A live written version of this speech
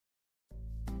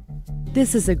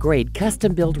This is a great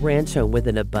custom-built ranch home with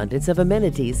an abundance of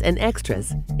amenities and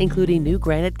extras, including new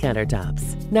granite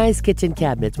countertops, nice kitchen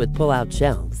cabinets with pull-out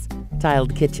shelves,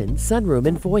 tiled kitchen, sunroom,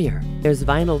 and foyer. There's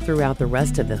vinyl throughout the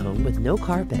rest of the home with no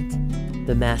carpet.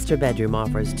 The master bedroom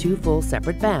offers 2 full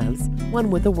separate baths,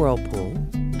 one with a whirlpool,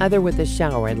 other with a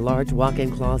shower and large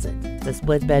walk-in closet. The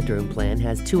split bedroom plan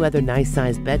has 2 other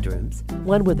nice-sized bedrooms,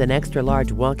 one with an extra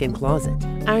large walk-in closet,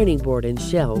 ironing board and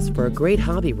shelves for a great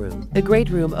hobby room. The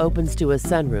great room opens to a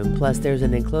sunroom, plus there's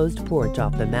an enclosed porch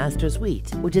off the master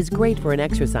suite, which is great for an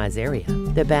exercise area.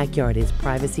 The backyard is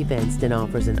privacy fenced and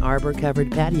offers an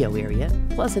arbor-covered patio area,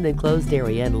 plus an enclosed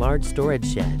area and large storage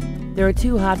shed. There are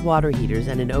 2 hot water heaters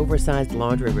and an oversized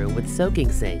laundry room with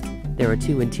soaking sink. There are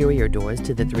 2 interior doors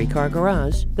to the 3-car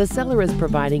garage. The seller is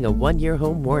providing a 1-year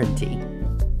home warranty.